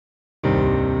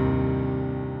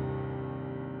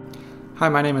Hi,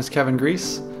 my name is Kevin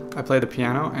Grease. I play the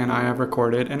piano and I have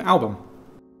recorded an album.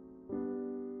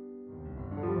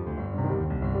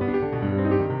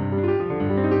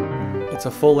 It's a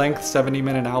full-length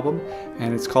 70-minute album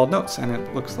and it's called Notes, and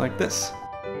it looks like this.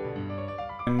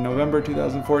 In November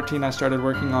 2014 I started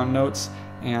working on Notes,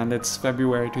 and it's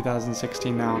February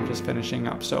 2016 now. I'm just finishing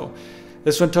up. So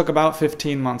this one took about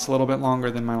 15 months, a little bit longer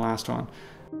than my last one.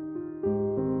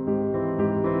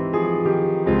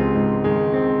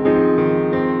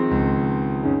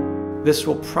 This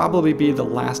will probably be the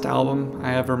last album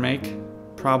I ever make,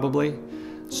 probably.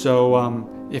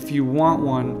 So if you want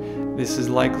one, this is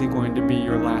likely going to be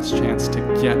your last chance to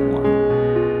get one.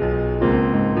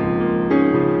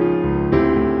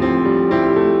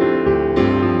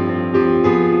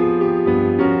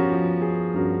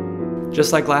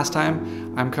 Just like last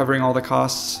time, I'm covering all the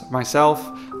costs myself.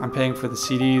 I'm paying for the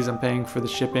CDs, I'm paying for the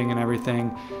shipping and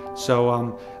everything.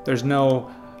 So there's no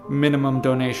minimum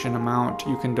donation amount.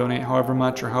 You can donate however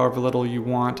much or however little you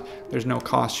want. There's no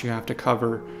cost you have to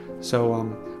cover. So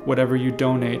whatever you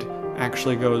donate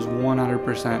actually goes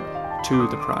 100% to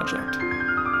the project.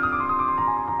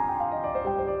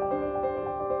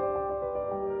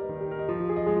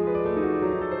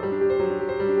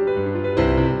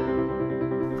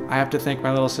 I have to thank my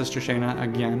little sister Shayna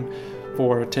again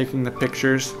for taking the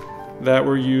pictures that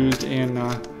were used in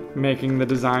making the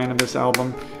design of this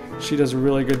album. She does a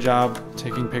really good job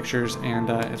taking pictures, and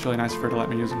it's really nice of her to let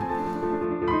me use them.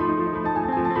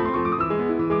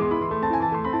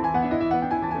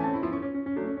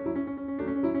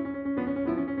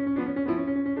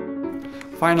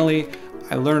 Finally,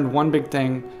 I learned one big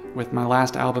thing with my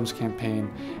last albums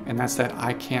campaign, and that's that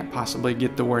I can't possibly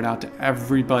get the word out to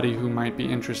everybody who might be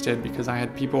interested, because I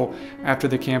had people after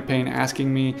the campaign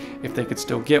asking me if they could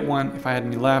still get one, if I had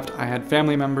any left. I had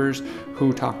family members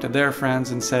who talked to their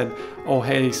friends and said, oh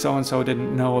hey, so-and-so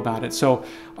didn't know about it. So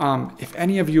if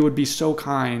any of you would be so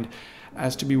kind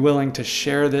as to be willing to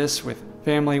share this with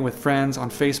family, with friends, on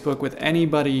Facebook, with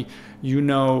anybody you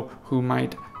know who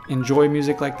might enjoy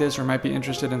music like this or might be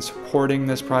interested in supporting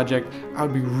this project, I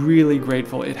would be really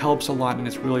grateful. It helps a lot, and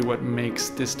it's really what makes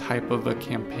this type of a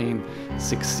campaign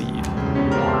succeed.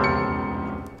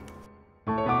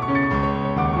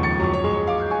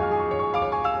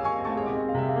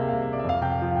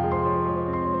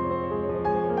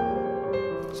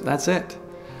 So that's it.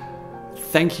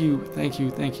 Thank you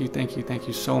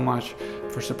so much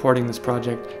for supporting this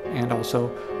project, and also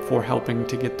for helping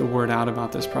to get the word out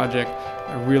about this project.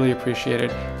 I really appreciate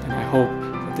it, and I hope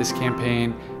that this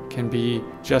campaign can be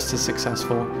just as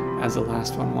successful as the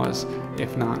last one was,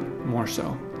 if not more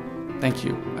so. Thank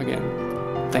you again.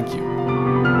 Thank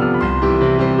you.